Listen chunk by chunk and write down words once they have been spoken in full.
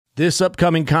This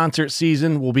upcoming concert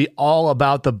season will be all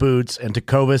about the boots, and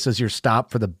Tecovas is your stop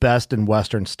for the best in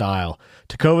Western style.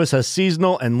 Tecovas has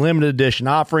seasonal and limited edition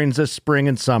offerings this spring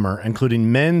and summer,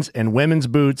 including men's and women's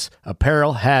boots,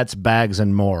 apparel, hats, bags,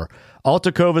 and more. All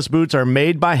Tecovas boots are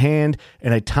made by hand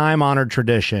in a time-honored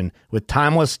tradition with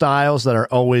timeless styles that are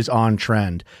always on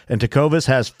trend. And Tecovas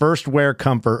has first wear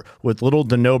comfort with little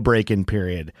to no break-in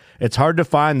period. It's hard to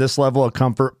find this level of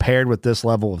comfort paired with this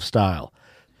level of style.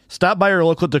 Stop by your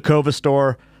local Tecovas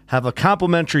store, have a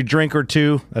complimentary drink or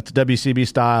two, that's WCB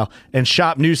style, and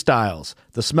shop new styles.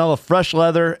 The smell of fresh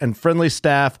leather and friendly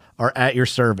staff are at your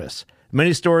service.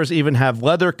 Many stores even have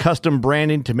leather custom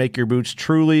branding to make your boots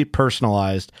truly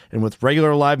personalized. And with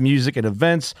regular live music and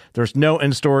events, there's no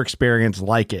in-store experience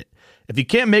like it. If you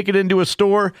can't make it into a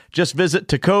store, just visit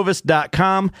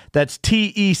tecovas.com. That's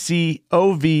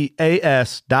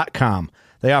TECOVAS.com.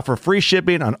 They offer free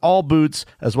shipping on all boots,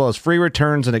 as well as free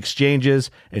returns and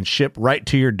exchanges, and ship right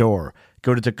to your door.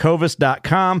 Go to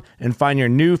tecovas.com and find your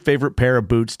new favorite pair of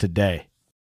boots today.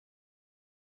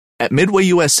 At Midway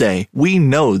USA, we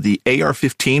know the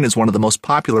AR-15 is one of the most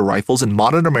popular rifles in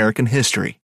modern American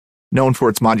history. Known for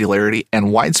its modularity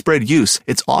and widespread use,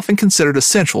 it's often considered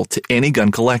essential to any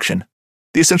gun collection.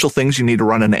 The essential things you need to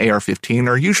run an AR-15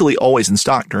 are usually always in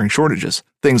stock during shortages,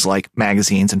 things like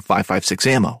magazines and 5.56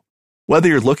 ammo. Whether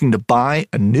you're looking to buy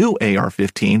a new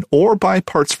AR-15 or buy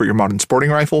parts for your modern sporting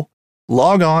rifle,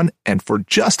 log on and for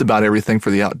just about everything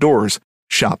for the outdoors,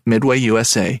 shop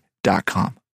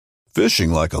MidwayUSA.com.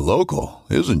 Fishing like a local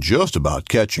isn't just about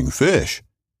catching fish.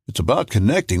 It's about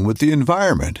connecting with the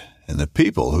environment and the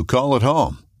people who call it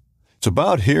home. It's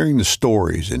about hearing the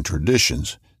stories and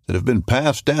traditions that have been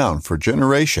passed down for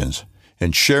generations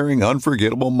and sharing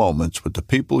unforgettable moments with the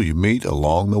people you meet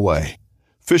along the way.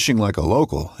 Fishing like a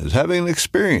local is having an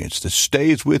experience that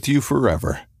stays with you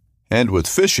forever. And with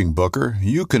Fishing Booker,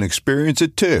 you can experience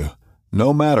it too,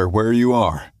 no matter where you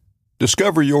are.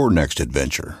 Discover your next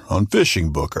adventure on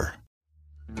Fishing Booker.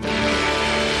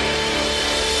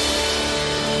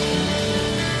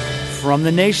 From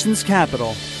the nation's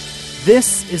capital,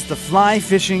 this is the Fly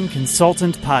Fishing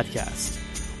Consultant Podcast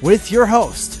with your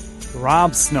host,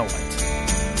 Rob Snowhite.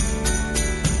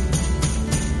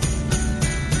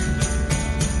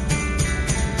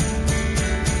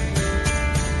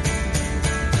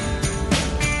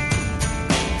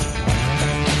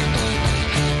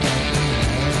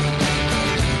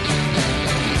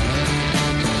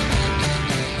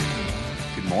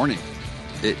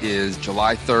 It is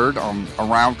July 3rd. I'm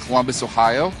around Columbus,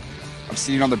 Ohio. I'm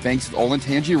sitting on the banks of the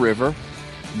Olentangy River.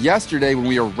 Yesterday when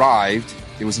we arrived,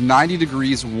 it was 90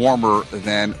 degrees warmer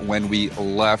than when we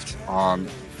left on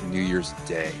New Year's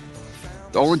Day.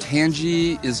 The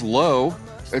Olentangy is low.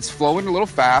 It's flowing a little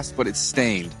fast, but it's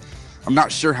stained. I'm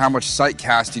not sure how much sight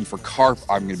casting for carp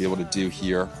I'm going to be able to do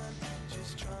here.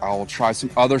 I'll try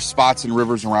some other spots and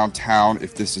rivers around town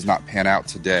if this does not pan out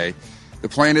today. The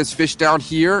plan is fish down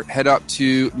here, head up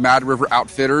to Mad River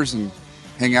Outfitters and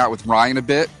hang out with Ryan a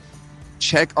bit.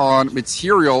 Check on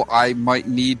material I might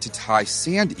need to tie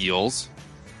sand eels.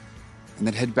 And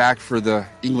then head back for the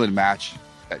England match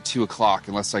at 2 o'clock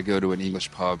unless I go to an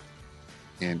English pub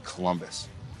in Columbus.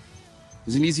 It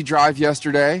was an easy drive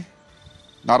yesterday.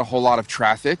 Not a whole lot of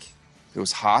traffic. It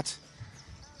was hot.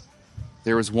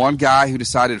 There was one guy who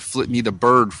decided to flip me the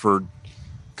bird for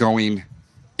going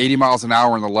 80 miles an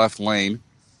hour in the left lane.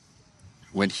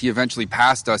 When he eventually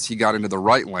passed us, he got into the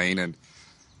right lane, and,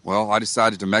 well, I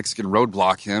decided to Mexican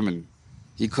roadblock him, and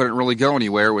he couldn't really go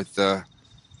anywhere with the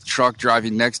truck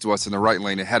driving next to us in the right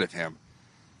lane ahead of him.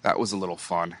 That was a little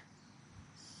fun.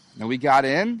 And then we got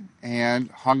in and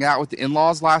hung out with the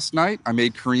in-laws last night. I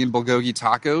made Korean bulgogi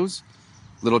tacos,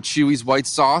 little Chewy's white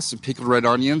sauce, and pickled red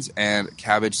onions, and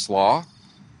cabbage slaw.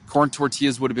 Corn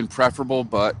tortillas would have been preferable,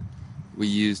 but we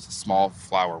used small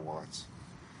flour ones.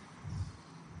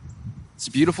 It's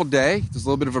a beautiful day. There's a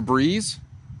little bit of a breeze.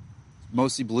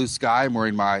 Mostly blue sky. I'm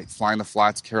wearing my Flying the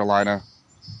Flats Carolina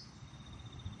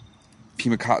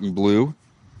Pima Cotton Blue.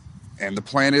 And the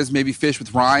plan is maybe fish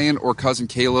with Ryan or cousin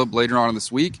Caleb later on in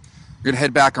this week. We're going to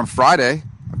head back on Friday.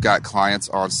 I've got clients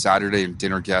on Saturday and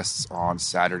dinner guests on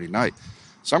Saturday night.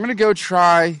 So I'm going to go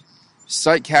try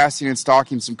sight casting and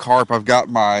stalking some carp. I've got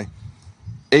my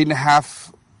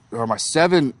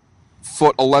 7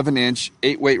 foot 11 inch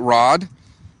 8-weight rod.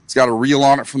 It's got a reel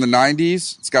on it from the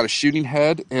 90s. It's got a shooting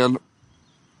head, and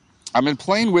I've been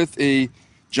playing with a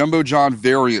Jumbo John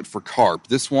variant for carp.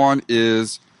 This one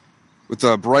is with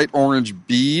a bright orange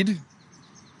bead,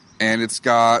 and it's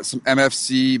got some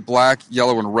MFC black,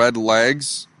 yellow, and red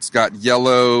legs. It's got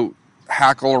yellow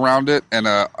hackle around it and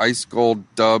a ice gold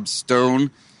dub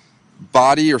stone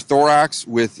body or thorax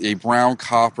with a brown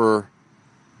copper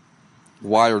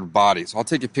wired body. So I'll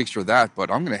take a picture of that,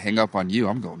 but I'm going to hang up on you.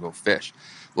 I'm going to go fish.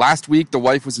 Last week, the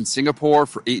wife was in Singapore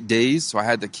for 8 days, so I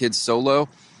had the kids solo.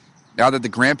 Now that the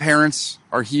grandparents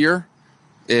are here,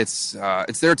 it's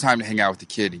their time to hang out with the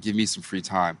kid and give me some free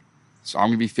time. So I'm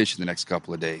going to be fishing the next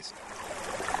couple of days.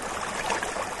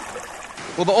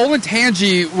 Well, the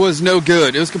Olentangy was no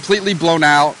good. It was completely blown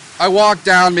out. I walked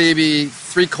down maybe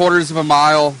 3/4 of a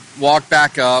mile, walked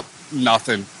back up,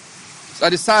 nothing. So I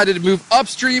decided to move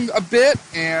upstream a bit,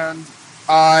 and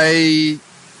I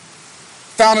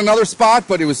found another spot,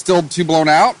 but it was still too blown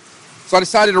out. So I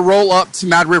decided to roll up to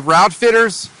Mad River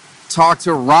Outfitters, talk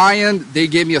to Ryan. They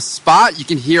gave me a spot. You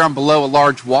can hear I'm below a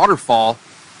large waterfall.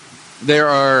 There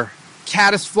are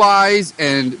caddisflies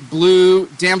and blue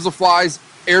damselflies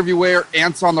everywhere,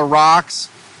 ants on the rocks.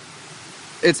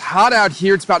 It's hot out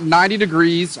here. It's about 90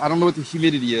 degrees. I don't know what the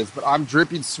humidity is, but I'm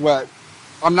dripping sweat.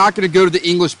 I'm not going to go to the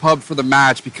English pub for the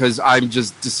match because I'm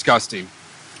just disgusting.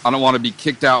 I don't want to be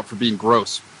kicked out for being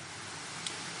gross.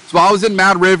 So while I was in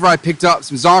Mad River, I picked up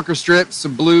some zonker strips,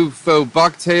 some blue faux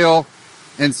bucktail,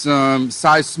 and some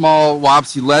size small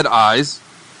Wapsi lead eyes.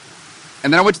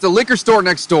 And then I went to the liquor store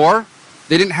next door.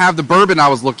 They didn't have the bourbon I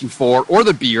was looking for or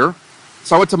the beer.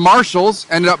 So I went to Marshall's,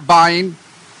 ended up buying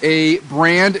a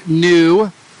brand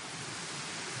new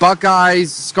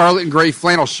Buckeyes scarlet and gray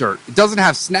flannel shirt. It doesn't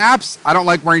have snaps. I don't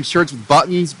like wearing shirts with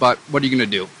buttons, but what are you going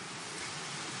to do?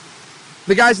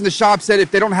 The guys in the shop said if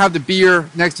they don't have the beer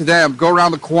next to them, go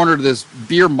around the corner to this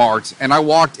beer mart. And I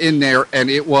walked in there, and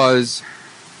it was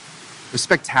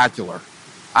spectacular.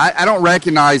 I don't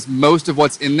recognize most of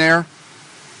what's in there.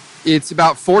 It's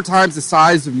about 4 times the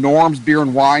size of Norm's Beer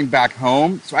and Wine back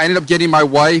home. So I ended up getting my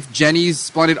wife Jenny's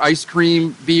Splendid Ice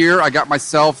Cream beer. I got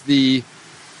myself the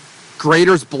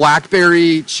Grater's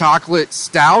Blackberry Chocolate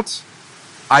Stout.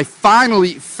 I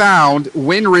finally found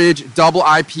Windridge Double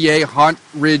IPA Hunt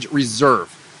Ridge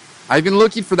Reserve. I've been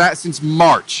looking for that since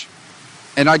March.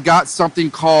 And I got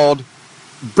something called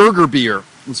Burger Beer.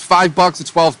 It was $5 a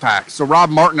 12-pack. So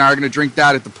Rob Martin and I are going to drink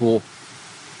that at the pool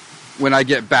when I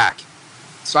get back.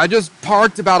 So I just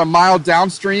parked about a mile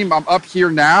downstream. I'm up here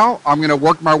now. I'm going to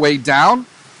work my way down.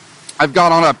 I've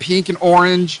got on a pink and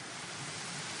orange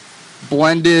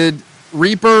blended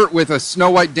Reaper with a Snow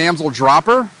White Damsel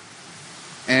dropper.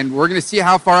 And we're going to see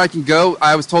how far I can go.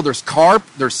 I was told there's carp,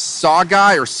 there's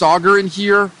saugai or sauger in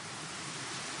here.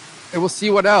 And we'll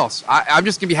see what else. I'm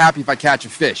just going to be happy if I catch a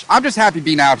fish. I'm just happy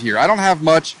being out here. I don't have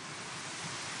much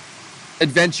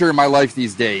adventure in my life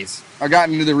these days. I've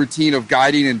gotten into the routine of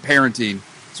guiding and parenting.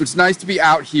 So it's nice to be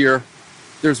out here.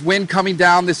 There's wind coming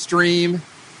down this stream.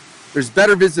 There's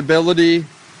better visibility.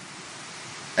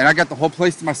 And I got the whole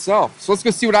place to myself. So let's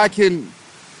go see what I can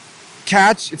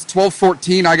catch. It's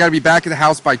 12:14. I got to be back at the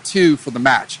house by 2 for the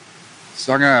match.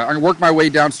 So I'm gonna work my way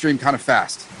downstream kind of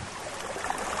fast.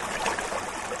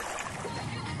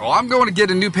 Well, I'm going to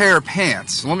get a new pair of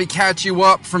pants. Let me catch you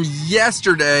up from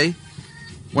yesterday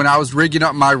when I was rigging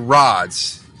up my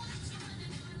rods.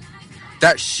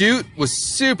 That shoot was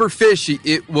super fishy.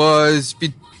 It was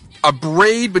a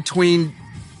braid between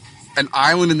an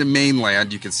island and the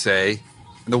mainland, you could say.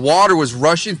 And the water was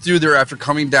rushing through there after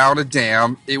coming down a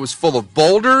dam. It was full of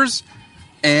boulders,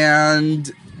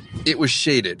 and it was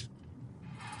shaded.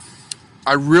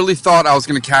 I really thought I was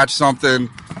going to catch something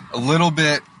a little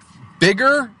bit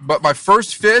bigger, but my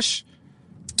first fish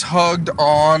tugged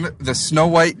on the Snow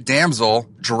White Damsel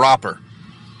dropper.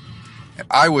 And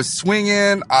I was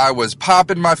swinging, I was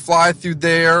popping my fly through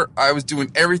there, I was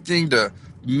doing everything to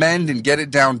mend and get it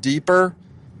down deeper,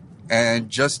 and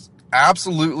just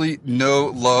absolutely no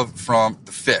love from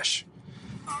the fish.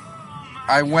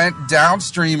 I went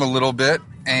downstream a little bit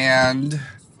and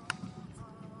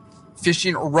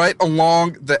fishing right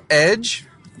along the edge,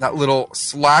 that little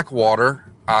slack water,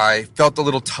 I felt a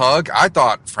little tug. I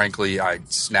thought, frankly, I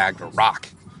snagged a rock.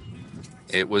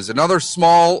 It was another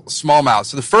smallmouth.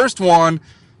 So the first one,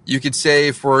 you could say,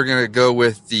 if we're going to go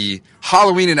with the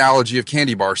Halloween analogy of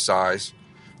candy bar size,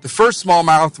 the first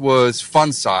smallmouth was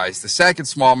fun size. The second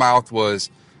smallmouth was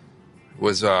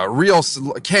real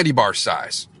candy bar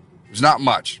size. There's not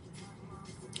much.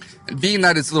 And being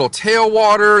that it's little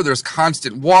tailwater, there's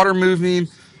constant water moving,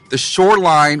 the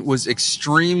shoreline was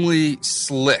extremely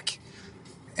slick.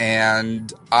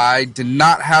 And I did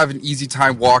not have an easy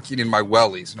time walking in my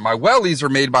wellies. And my wellies are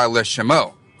made by Les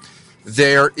Chameaux.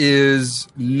 There is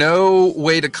no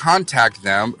way to contact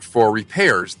them for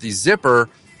repairs. The zipper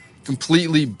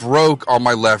completely broke on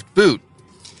my left boot.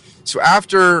 So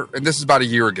after, and this is about a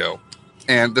year ago,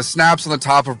 and the snaps on the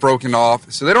top have broken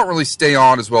off, so they don't really stay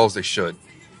on as well as they should.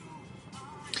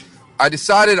 I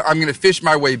decided I'm going to fish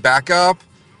my way back up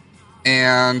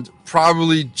and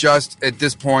probably just at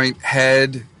this point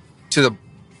head to the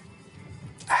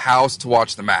house to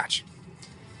watch the match.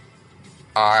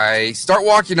 I start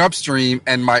walking upstream,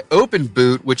 and my open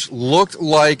boot, which looked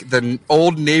like the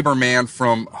old neighbor man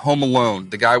from Home Alone,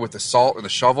 the guy with the salt and the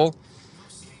shovel,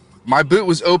 my boot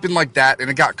was open like that, and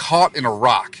it got caught in a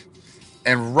rock.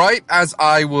 And right as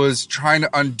I was trying to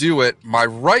undo it, my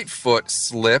right foot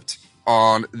slipped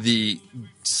on the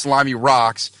slimy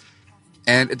rocks,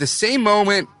 and at the same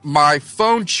moment my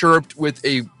phone chirped with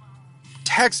a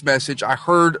text message. I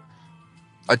heard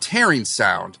a tearing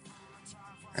sound,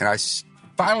 and I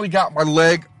finally got my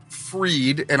leg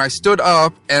freed, and I stood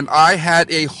up, and I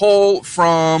had a hole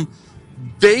from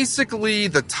basically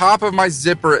the top of my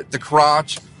zipper at the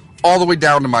crotch all the way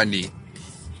down to my knee.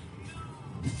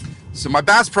 So my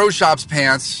Bass Pro Shops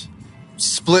pants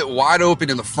split wide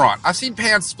open in the front. I've seen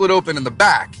pants split open in the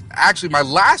back. Actually, my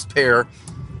last pair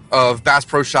of Bass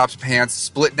Pro Shops pants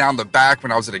split down the back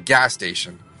when I was at a gas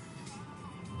station.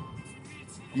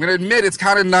 I'm going to admit it's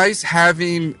kind of nice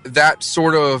having that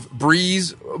sort of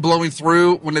breeze blowing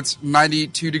through when it's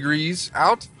 92 degrees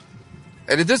out.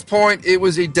 And at this point, it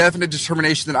was a definite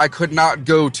determination that I could not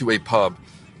go to a pub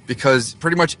because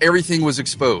pretty much everything was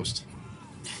exposed.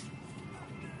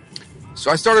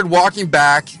 So I started walking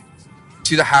back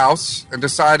to the house and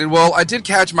decided, well, I did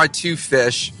catch my 2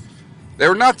 fish. They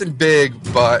were nothing big,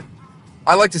 but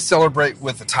I like to celebrate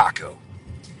with a taco.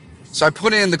 So I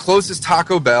put in the closest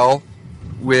Taco Bell,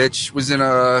 which was in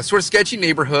a sort of sketchy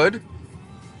neighborhood.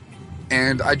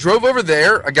 And I drove over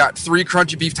there. I got 3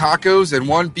 crunchy beef tacos and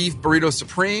 1 beef burrito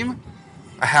supreme.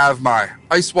 I have my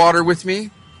ice water with me,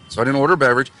 so I didn't order a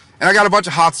beverage. And I got a bunch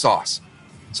of hot sauce.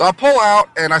 So I pull out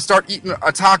and I start eating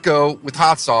a taco with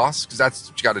hot sauce, because that's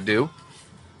what you got to do.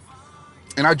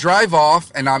 And I drive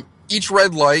off, and on each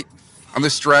red light on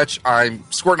this stretch, I'm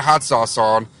squirting hot sauce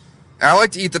on. And I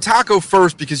like to eat the taco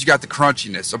first because you got the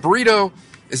crunchiness. A burrito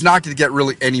is not going to get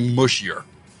really any mushier.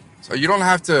 So you don't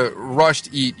have to rush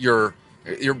to eat your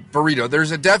burrito.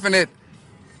 There's a definite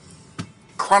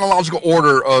chronological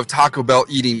order of Taco Bell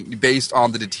eating based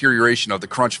on the deterioration of the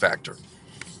crunch factor.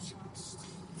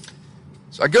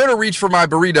 So I go to reach for my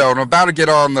burrito, and I'm about to get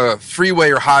on the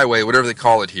freeway or highway, whatever they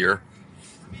call it here.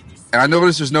 And I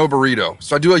notice there's no burrito.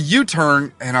 So I do a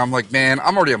U-turn, and I'm like, man,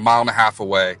 I'm already 1.5 miles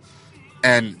away.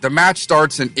 And the match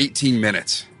starts in 18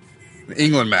 minutes. The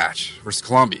England match versus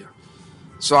Colombia.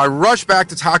 So I rush back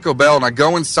to Taco Bell, and I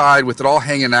go inside with it all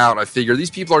hanging out. I figure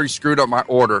these people already screwed up my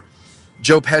order,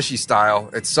 Joe Pesci style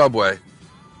at Subway.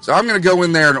 So I'm going to go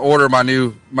in there and order my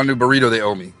new burrito they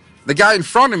owe me. The guy in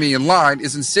front of me in line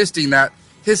is insisting that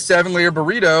his 7-layer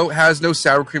burrito has no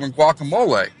sour cream and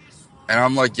guacamole. And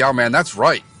I'm like, yo, man, that's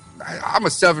right. I'm a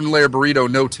 7-layer burrito,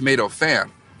 no tomato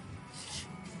fan.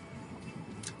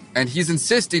 And he's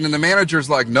insisting, and the manager's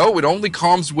like, no, it only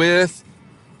comes with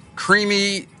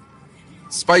creamy,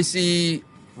 spicy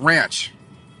ranch,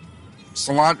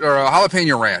 cilantro, or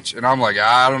jalapeno ranch. And I'm like,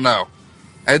 I don't know.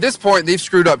 And at this point, they've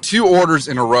screwed up 2 orders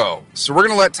in a row. So we're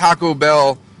going to let Taco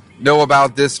Bell know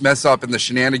about this mess up and the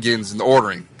shenanigans in the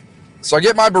ordering. So I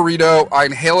get my burrito, I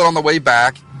inhale it on the way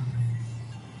back.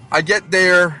 I get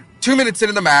there 2 minutes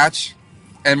into the match,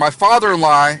 and my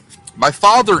father-in-law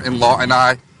and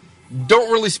I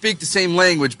don't really speak the same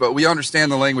language, but we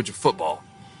understand the language of football.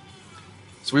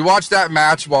 So we watch that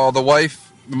match while the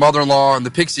wife, the mother-in-law, and the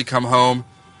pixie come home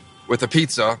with a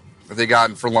pizza that they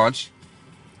gotten for lunch.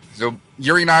 So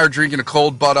Yuri and I are drinking a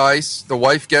cold Bud Ice. The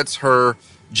wife gets her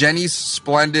Jenny's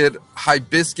Splendid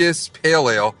Hibiscus Pale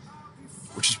Ale,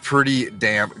 which is pretty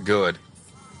damn good.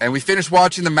 And we finished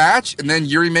watching the match, and then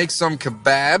Yuri makes some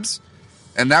kebabs,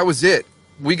 and that was it.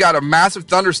 We got a massive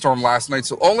thunderstorm last night,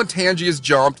 so Olentangy has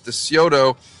jumped. The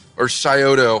Scioto, or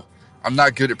Scioto, I'm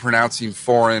not good at pronouncing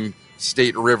foreign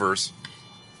state rivers.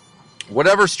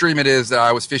 Whatever stream it is that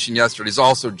I was fishing yesterday is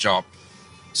also jumped.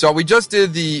 So we just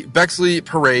did the Bexley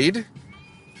Parade,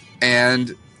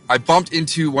 and I bumped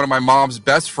into one of my mom's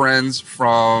best friends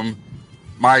from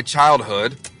my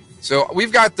childhood. So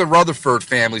we've got the Rutherford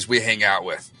families we hang out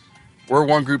with. We're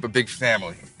one group of big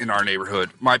family in our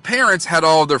neighborhood. My parents had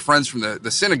all of their friends from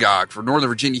the synagogue for Northern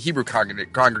Virginia Hebrew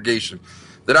congregation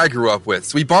that I grew up with.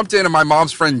 So we bumped into my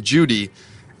mom's friend Judy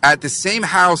at the same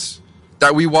house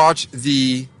that we watch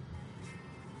the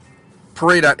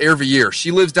parade at every year.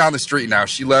 She lives down the street now.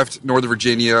 She left Northern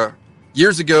Virginia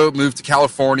years ago, moved to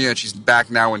California, and she's back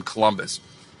now in Columbus.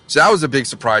 So that was a big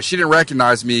surprise. She didn't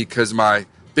recognize me because of my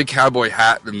big cowboy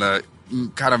hat and the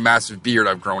kind of massive beard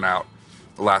I've grown out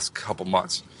the last couple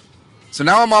months. So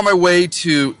now I'm on my way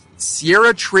to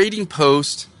Sierra Trading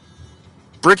Post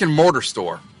brick and mortar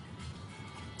store.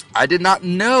 I did not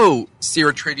know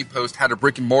Sierra Trading Post had a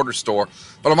brick and mortar store,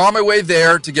 but I'm on my way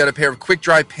there to get a pair of quick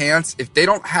dry pants. If they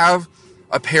don't have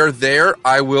a pair there,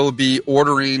 I will be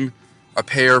ordering a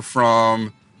pair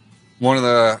from one of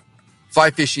the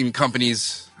fly fishing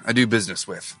companies I do business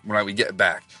with when we get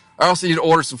back. I also need to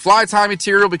order some fly tie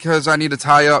material because I need to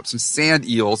tie up some sand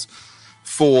eels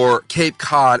for Cape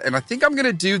Cod, and I think I'm going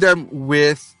to do them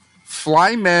with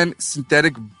Flymen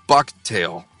synthetic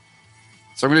bucktail.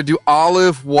 So I'm going to do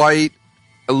olive, white,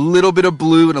 a little bit of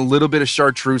blue, and a little bit of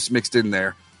chartreuse mixed in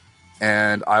there.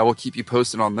 And I will keep you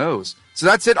posted on those. So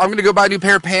that's it. I'm going to go buy a new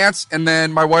pair of pants, and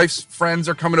then my wife's friends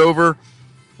are coming over.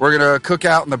 We're going to cook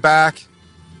out in the back.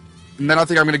 And then I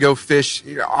think I'm going to go fish.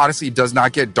 Honestly, it does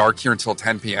not get dark here until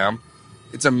 10 p.m.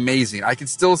 It's amazing. I can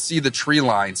still see the tree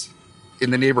lines in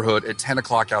the neighborhood at 10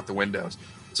 o'clock out the windows.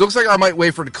 So it looks like I might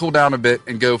wait for it to cool down a bit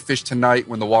and go fish tonight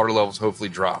when the water levels hopefully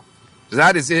drop. So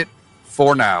that is it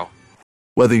for now.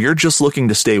 Whether you're just looking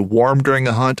to stay warm during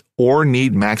a hunt or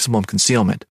need maximum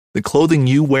concealment, the clothing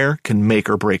you wear can make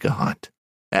or break a hunt.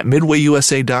 At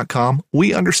MidwayUSA.com,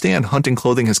 we understand hunting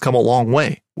clothing has come a long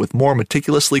way with more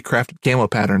meticulously crafted camo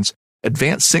patterns,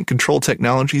 advanced scent control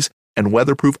technologies, and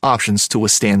weatherproof options to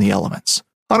withstand the elements.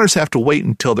 Hunters have to wait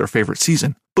until their favorite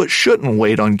season, but shouldn't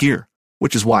wait on gear,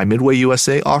 which is why Midway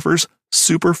USA offers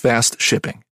super fast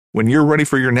shipping. When you're ready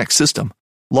for your next system,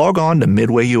 log on to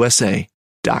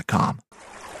MidwayUSA.com.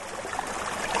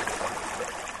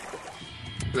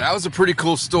 That was a pretty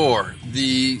cool store.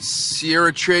 The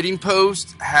Sierra Trading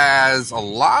Post has a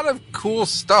lot of cool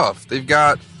stuff. They've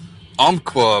got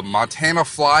Umpqua, Montana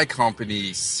Fly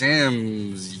Company,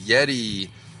 Sims, Yeti.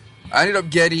 I ended up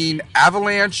getting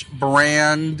Avalanche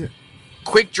brand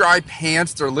quick dry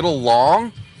pants. They're a little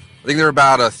long. I think they're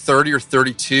about a 30 or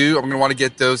 32. I'm going to want to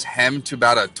get those hemmed to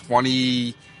about a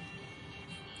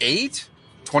 28,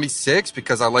 26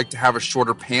 because I like to have a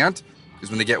shorter pant because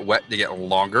when they get wet, they get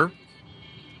longer.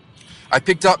 I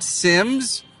picked up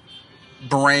Sims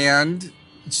brand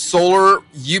solar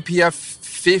UPF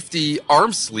 50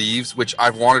 arm sleeves, which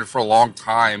I've wanted for a long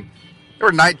time. They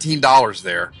were $19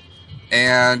 there.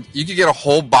 And you could get a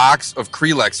whole box of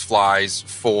Krelex flies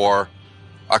for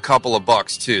a couple of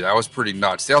bucks, too. That was pretty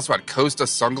nuts. They also had Costa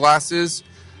sunglasses.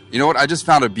 You know what? I just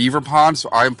found a beaver pond, so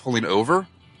I'm pulling over.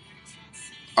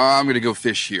 I'm going to go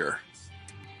fish here.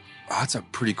 Oh, that's a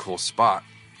pretty cool spot.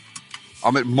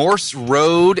 I'm at Morse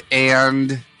Road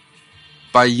and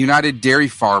by United Dairy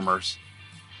Farmers.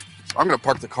 So I'm going to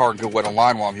park the car and go wet a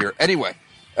line while I'm here. Anyway,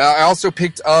 I also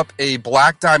picked up a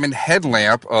Black Diamond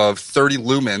headlamp of 30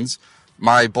 lumens.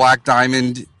 My Black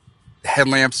Diamond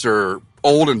headlamps are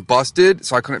old and busted,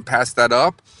 so I couldn't pass that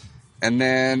up. And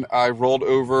then I rolled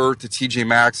over to TJ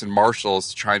Maxx and Marshall's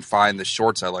to try and find the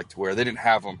shorts I like to wear. They didn't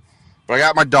have them. But I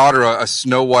got my daughter a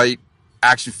Snow White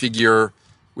action figure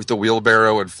with the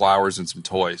wheelbarrow and flowers and some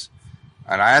toys.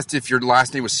 And I asked if your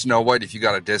last name was Snow White, if you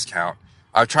got a discount.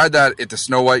 I've tried that at the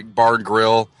Snow White Bar and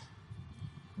Grill,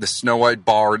 the Snow White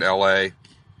Bar in LA.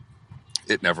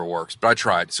 It never works, but I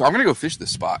tried. So I'm going to go fish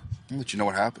this spot. I'll let you know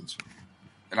what happens.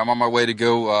 And I'm on my way to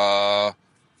go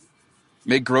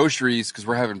make groceries because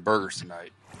we're having burgers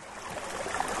tonight.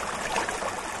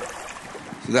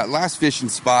 So that last fishing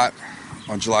spot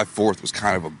on July 4th was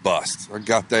kind of a bust. I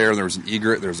got there was an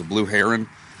egret, there was a blue heron.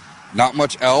 Not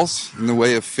much else in the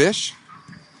way of fish.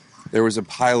 There was a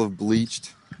pile of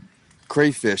bleached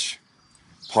crayfish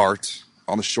parts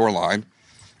on the shoreline.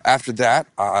 After that,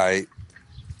 I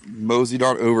moseyed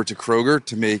on over to Kroger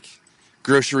to make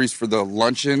groceries for the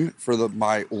luncheon for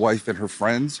my wife and her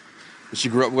friends that she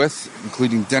grew up with,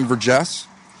 including Denver Jess,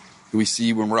 who we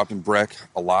see when we're up in Breck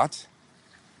a lot.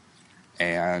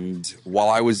 And while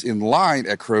I was in line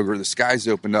at Kroger, the skies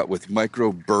opened up with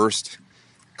micro-burst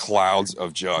clouds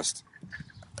of just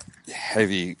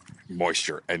heavy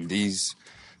moisture. And these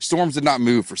storms did not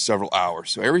move for several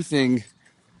hours. So everything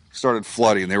started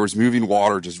flooding. There was moving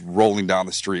water just rolling down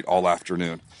the street all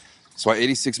afternoon. So I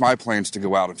 86 my plans to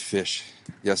go out and fish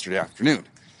yesterday afternoon.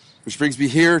 Which brings me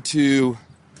here to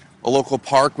a local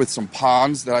park with some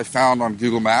ponds that I found on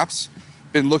Google Maps.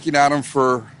 Been looking at them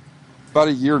for about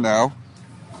a year now.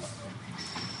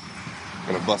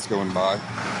 Got a bus going by.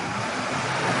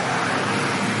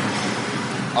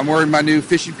 I'm wearing my new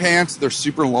fishing pants. They're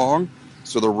super long,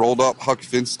 so they're rolled up Huck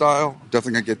Finn style.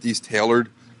 Definitely gonna get these tailored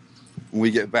when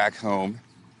we get back home.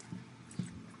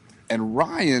 And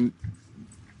Ryan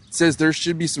says there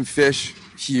should be some fish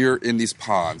here in these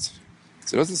ponds.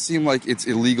 So it doesn't seem like it's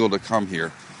illegal to come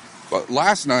here. But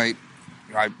last night,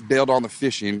 I bailed on the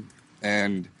fishing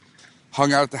and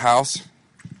hung out at the house.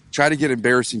 Tried to get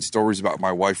embarrassing stories about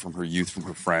my wife from her youth, from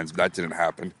her friends, but that didn't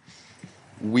happen.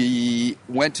 We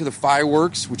went to the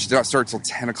fireworks, which did not start till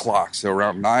 10 o'clock. So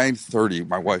around 9:30,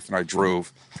 my wife and I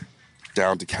drove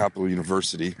down to Capital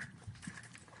University,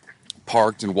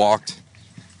 parked and walked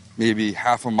maybe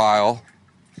half a mile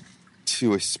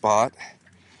to a spot.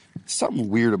 Something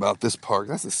weird about this park.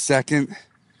 That's the second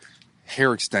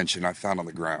hair extension I found on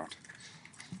the ground.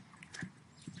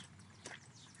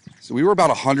 So we were about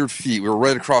 100 feet. We were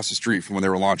right across the street from when they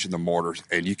were launching the mortars,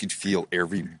 and you could feel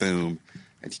every boom.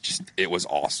 And it was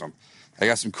awesome. I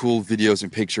got some cool videos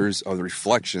and pictures of the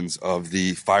reflections of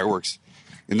the fireworks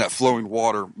in that flowing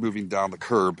water moving down the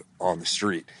curb on the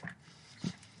street.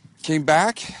 Came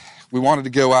back. We wanted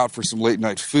to go out for some late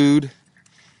night food,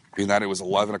 being that it was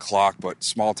 11 o'clock, but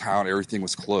small town, everything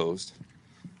was closed.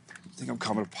 I think I'm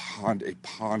coming upon a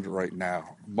pond right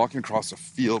now. I'm walking across a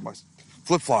field. My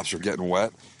flip-flops are getting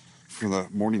wet from the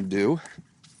morning dew.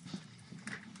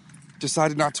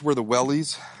 Decided not to wear the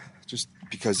wellies just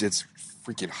because it's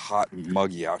freaking hot and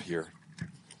muggy out here.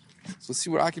 So let's see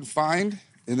what I can find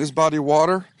in this body of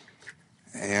water.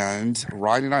 And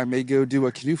Ryan and I may go do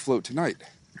a canoe float tonight.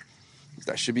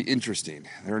 That should be interesting.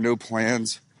 There are no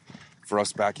plans for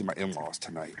us back in my in-laws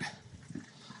tonight,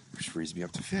 which frees me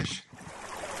up to fish.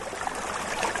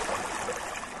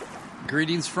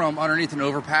 Greetings from underneath an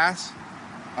overpass.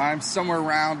 I'm somewhere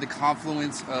around the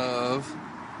confluence of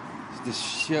the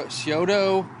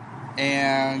Scioto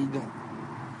and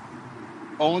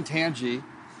Olentangy.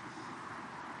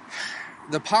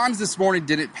 The ponds this morning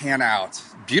didn't pan out.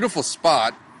 Beautiful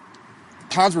spot.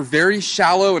 The ponds were very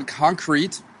shallow and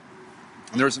concrete.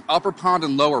 And there was an upper pond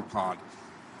and lower pond.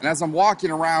 And as I'm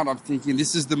walking around, I'm thinking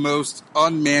this is the most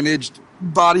unmanaged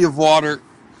body of water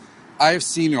I have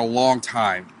seen in a long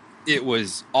time. It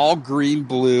was all green,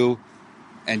 blue,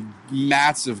 and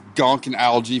mats of gunk and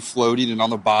algae floating and on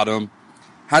the bottom.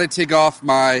 Had to take off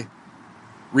my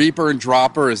reaper and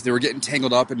dropper as they were getting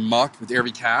tangled up and mucked with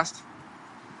every cast.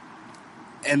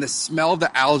 And the smell of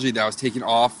the algae that I was taking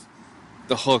off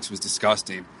the hooks was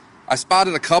disgusting. I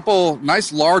spotted a couple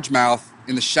nice largemouth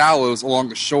in the shallows along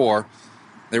the shore.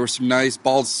 There were some nice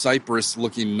bald cypress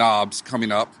looking knobs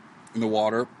coming up in the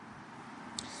water.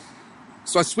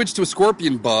 So I switched to a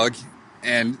scorpion bug,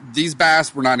 and these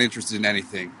bass were not interested in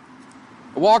anything.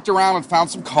 I walked around and found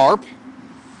some carp.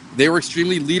 They were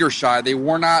extremely leader shy. They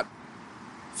were not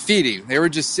feeding. They were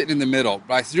just sitting in the middle.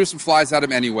 But I threw some flies at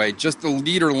them anyway. Just the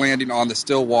leader landing on the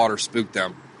still water spooked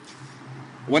them.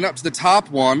 Went up to the top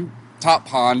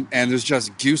pond, and there's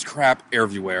just goose crap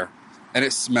everywhere. And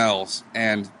it smells.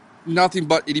 And nothing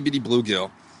but itty-bitty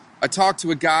bluegill. I talked to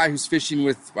a guy who's fishing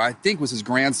with, I think was his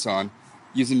grandson,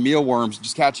 using mealworms,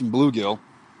 just catching bluegill.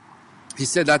 He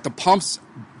said that the pumps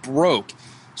broke,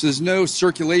 so there's no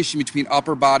circulation between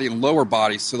upper body and lower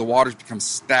body, so the water's become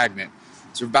stagnant.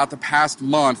 So about the past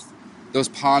month, those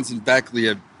ponds in Bexley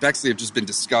have just been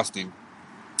disgusting.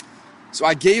 So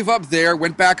I gave up there,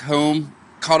 went back home,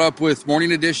 caught up with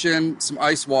Morning Edition, some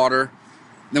ice water.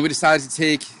 And then we decided to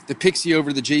take the Pixie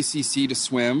over to the JCC to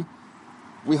swim.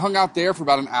 We hung out there for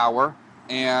about an hour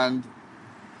and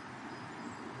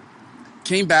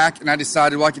came back, and I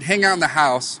decided, well, I could hang out in the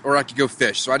house or I could go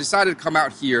fish. So I decided to come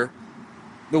out here.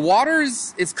 The water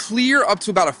is clear up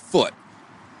to about a foot.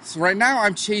 So right now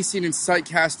I'm chasing and sight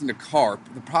casting a carp.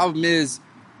 The problem is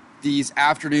these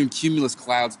afternoon cumulus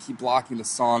clouds keep blocking the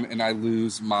sun and I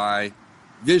lose my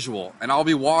visual. And I'll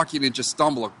be walking and just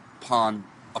stumble upon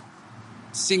a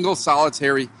single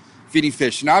solitary feeding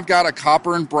fish. And I've got a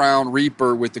copper and brown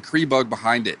reaper with the Cree bug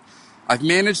behind it. I've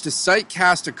managed to sight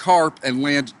cast a carp and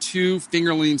land 2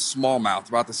 fingerling smallmouth,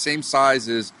 about the same size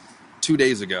as 2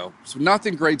 days ago. So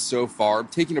nothing great so far. I'm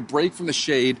taking a break from the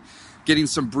shade, getting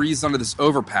some breeze under this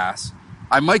overpass.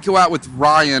 I might go out with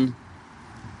Ryan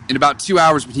in about 2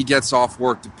 hours when he gets off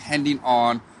work, depending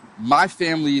on my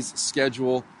family's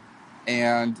schedule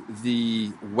and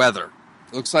the weather.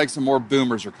 It looks like some more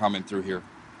boomers are coming through here.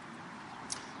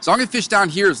 So I'm going to fish down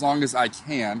here as long as I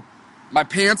can. My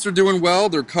pants are doing well.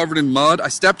 They're covered in mud. I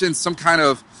stepped in some kind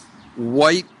of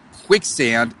white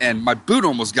quicksand, and my boot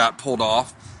almost got pulled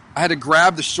off. I had to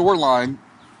grab the shoreline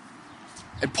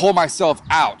and pull myself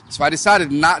out. So I decided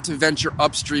not to venture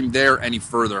upstream there any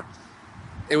further.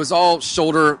 It was all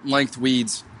shoulder-length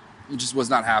weeds. It just was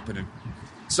not happening.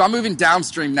 So I'm moving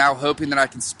downstream now, hoping that I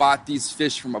can spot these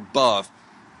fish from above.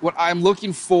 What I'm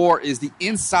looking for is the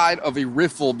inside of a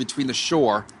riffle between the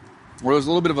shore, where there's a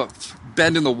little bit of a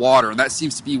bend in the water, and that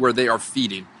seems to be where they are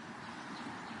feeding.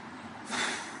 I'm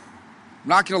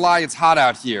not going to lie, it's hot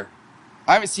out here.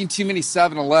 I haven't seen too many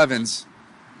 7-Elevens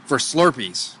for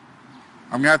Slurpees.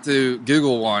 I'm going to have to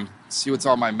Google one, see what's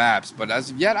on my maps. But as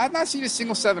of yet, I've not seen a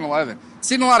single 7-Eleven. I've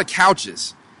seen a lot of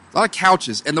couches.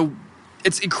 And the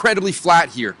it's incredibly flat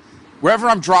here. Wherever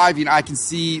I'm driving, I can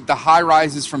see the high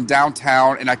rises from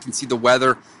downtown, and I can see the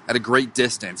weather at a great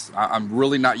distance. I'm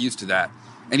really not used to that.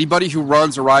 Anybody who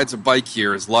runs or rides a bike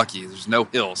here is lucky. There's no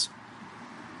hills.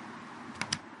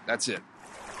 That's it.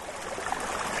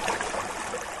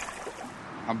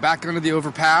 I'm back under the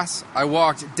overpass. I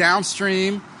walked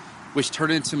downstream, which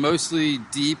turned into mostly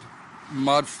deep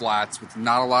mud flats with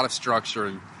not a lot of structure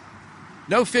and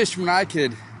no fish from what I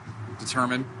could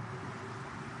determine.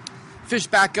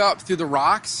 Fished back up through the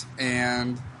rocks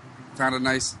and found a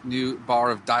nice new bar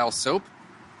of Dial soap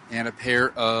and a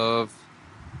pair of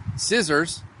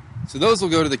scissors. So those will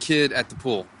go to the kid at the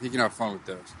pool. He can have fun with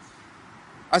those.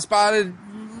 I spotted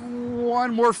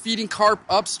one more feeding carp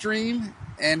upstream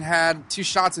and had 2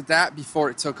 shots at that before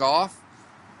it took off.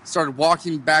 Started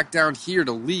walking back down here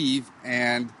to leave,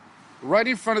 and right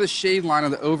in front of the shade line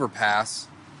of the overpass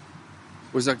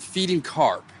was a feeding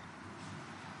carp.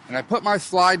 And I put my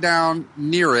fly down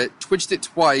near it, twitched it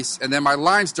twice, and then my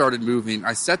line started moving.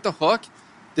 I set the hook,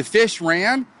 the fish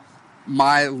ran,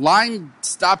 my line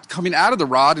stopped coming out of the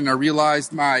rod, and I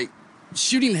realized my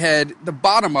shooting head, the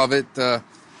bottom of it, the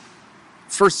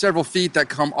first several feet that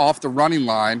come off the running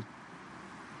line,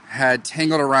 had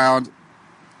tangled around.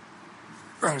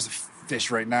 Oh, there's a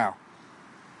fish right now.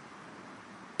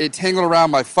 It tangled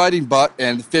around my fighting butt,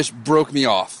 and the fish broke me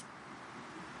off.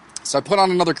 So I put on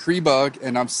another Cree bug,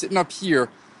 and I'm sitting up here, a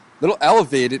little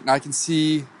elevated, and I can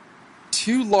see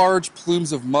 2 large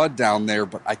plumes of mud down there,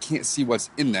 but I can't see what's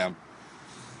in them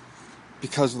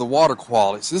because of the water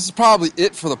quality. So this is probably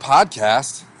it for the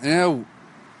podcast. You know,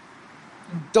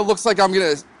 it looks like I'm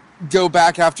going to go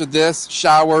back after this,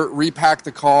 shower, repack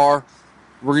the car.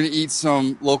 We're going to eat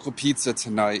some local pizza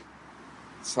tonight.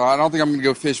 So I don't think I'm going to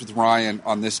go fish with Ryan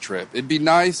on this trip. It'd be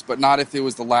nice, but not if it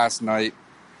was the last night.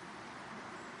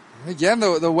 Again,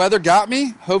 the weather got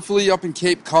me. Hopefully up in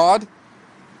Cape Cod,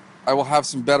 I will have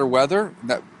some better weather.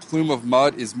 That plume of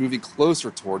mud is moving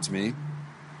closer towards me.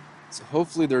 So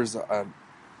hopefully there's a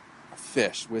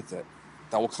fish with it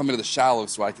that will come into the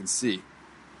shallows so I can see.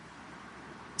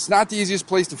 It's not the easiest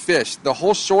place to fish. The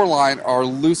whole shoreline are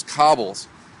loose cobbles.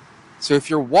 So if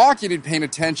you're walking and paying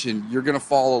attention, you're going to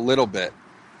fall a little bit.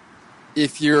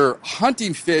 If you're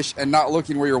hunting fish and not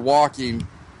looking where you're walking,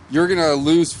 you're going to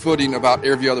lose footing about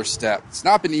every other step. It's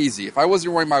not been easy. If I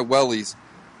wasn't wearing my wellies,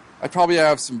 I'd probably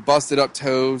have some busted up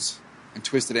toes and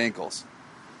twisted ankles.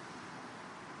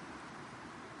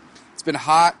 It's been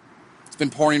hot. It's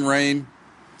been pouring rain.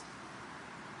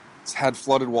 It's had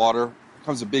flooded water. Here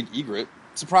comes a big egret.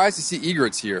 I'm surprised to see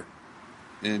egrets here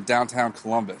in downtown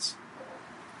Columbus.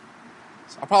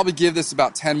 So I'll probably give this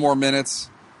about 10 more minutes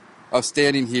of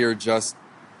standing here just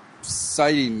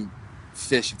sighting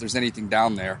fish if there's anything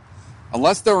down there.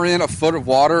 Unless they're in a foot of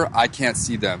water, I can't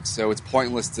see them. So it's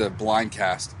pointless to blind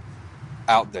cast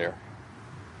out there.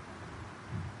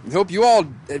 I hope you all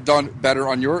have done better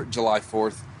on your July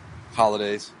 4th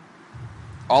holidays.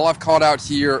 All I've caught out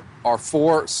here are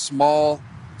 4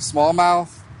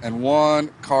 smallmouth and 1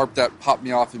 carp that popped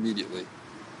me off immediately.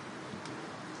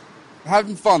 I'm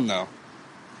having fun though.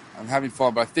 I'm having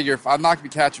fun, but I figure if I'm not going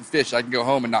to be catching fish, I can go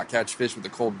home and not catch fish with a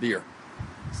cold beer.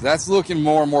 So that's looking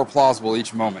more and more plausible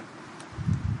each moment.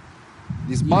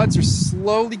 These muds are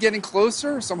slowly getting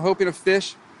closer, so I'm hoping a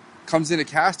fish comes into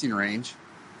casting range.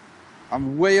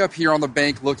 I'm way up here on the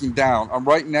bank looking down. I'm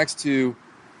right next to,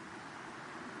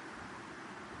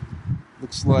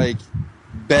 looks like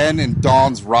Ben and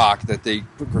Dawn's rock that they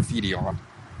put graffiti on.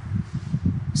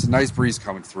 It's a nice breeze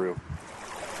coming through.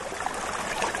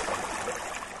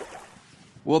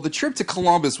 Well, the trip to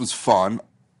Columbus was fun,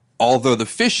 although the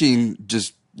fishing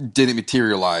just didn't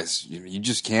materialize. You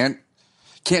just can't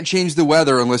change the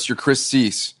weather unless you're Chris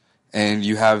Cease and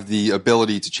you have the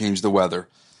ability to change the weather.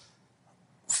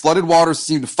 Flooded waters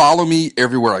seem to follow me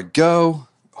everywhere I go.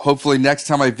 Hopefully next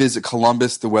time I visit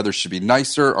Columbus, the weather should be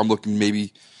nicer. I'm looking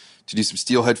maybe to do some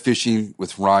steelhead fishing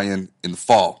with Ryan in the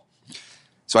fall.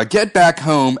 So I get back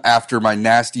home after my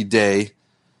nasty day,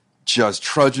 just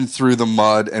trudging through the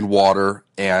mud and water,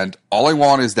 and all I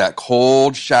want is that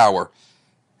cold shower.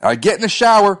 I get in the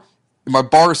shower, and my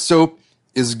bar of soap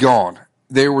is gone.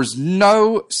 There was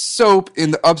no soap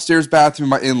in the upstairs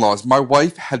bathroom of my in-laws. My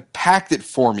wife had packed it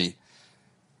for me.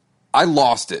 I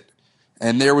lost it,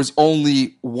 and there was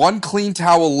only 1 clean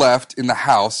towel left in the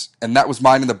house, and that was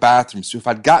mine in the bathroom. So if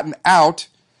I'd gotten out,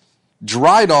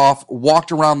 dried off,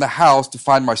 walked around the house to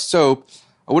find my soap,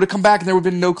 I would have come back and there would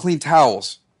have been no clean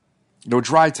towels. No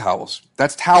dry towels.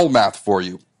 That's towel math for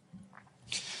you.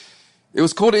 It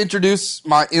was cool to introduce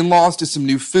my in-laws to some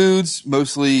new foods,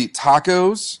 mostly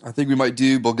tacos. I think we might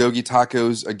do bulgogi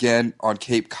tacos again on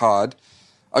Cape Cod.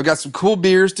 I've got some cool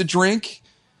beers to drink,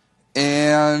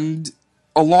 and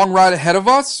a long ride ahead of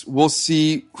us. We'll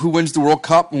see who wins the World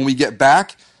Cup when we get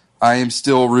back. I am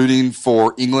still rooting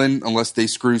for England unless they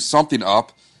screw something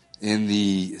up in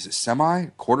the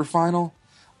quarterfinal?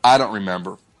 I don't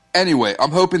remember. Anyway,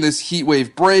 I'm hoping this heat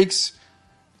wave breaks,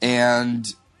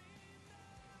 and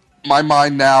my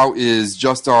mind now is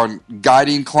just on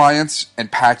guiding clients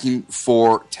and packing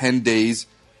for 10 days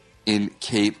in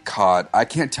Cape Cod. I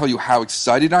can't tell you how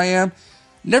excited I am.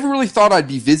 Never really thought I'd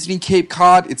be visiting Cape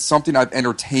Cod. It's something I've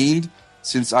entertained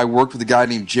since I worked with a guy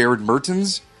named Jared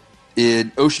Mertens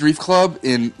in Ocean Reef Club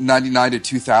in 99 to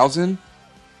 2000.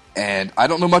 And I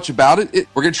don't know much about it.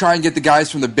 We're going to try and get the guys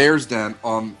from the Bears Den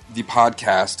on the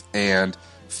podcast and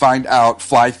find out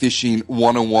fly fishing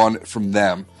 101 from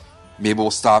them. Maybe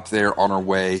we'll stop there on our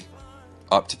way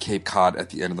up to Cape Cod at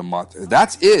the end of the month.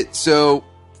 That's it. So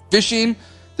fishing,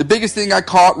 the biggest thing I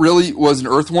caught really was an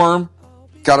earthworm.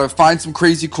 Got to find some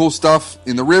crazy cool stuff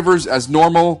in the rivers as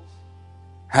normal.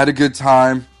 Had a good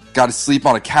time. Got to sleep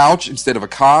on a couch instead of a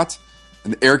cot.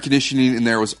 And the air conditioning in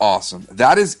there was awesome.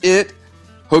 That is it.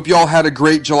 Hope you all had a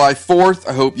great July 4th.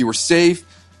 I hope you were safe.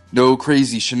 No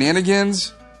crazy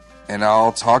shenanigans. And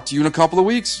I'll talk to you in a couple of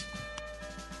weeks.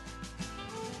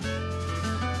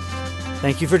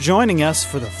 Thank you for joining us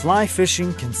for the Fly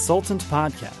Fishing Consultant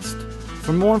Podcast.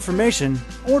 For more information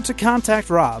or to contact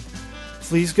Rob,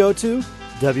 please go to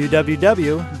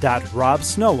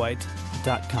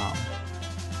www.robsnowhite.com.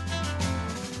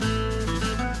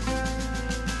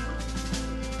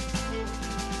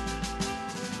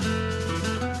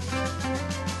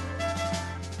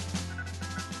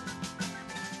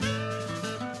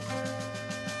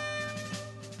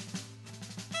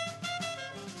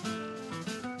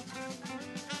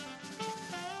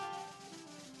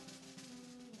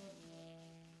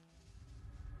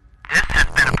 This has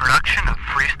been a production of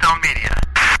Freestone Media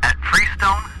at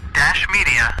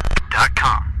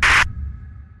freestone-media.com.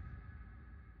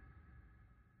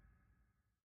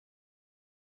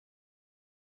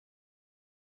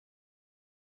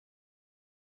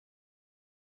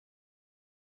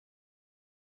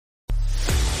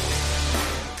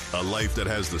 A life that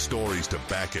has the stories to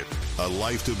back it. A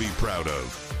life to be proud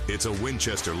of. It's a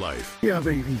Winchester life. Yeah,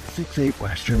 baby. 6'8"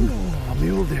 Western. Oh,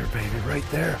 mule deer, baby, right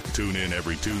there. Tune in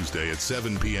every Tuesday at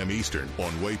 7 p.m. Eastern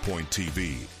on Waypoint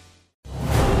TV.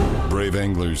 Brave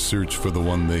anglers search for the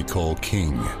one they call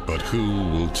king, but who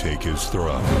will take his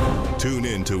throne? Tune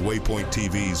in to Waypoint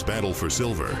TV's Battle for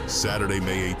Silver, Saturday,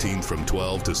 May 18th from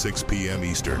 12 to 6 p.m.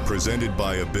 Eastern. Presented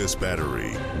by Abyss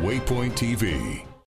Battery. Waypoint TV.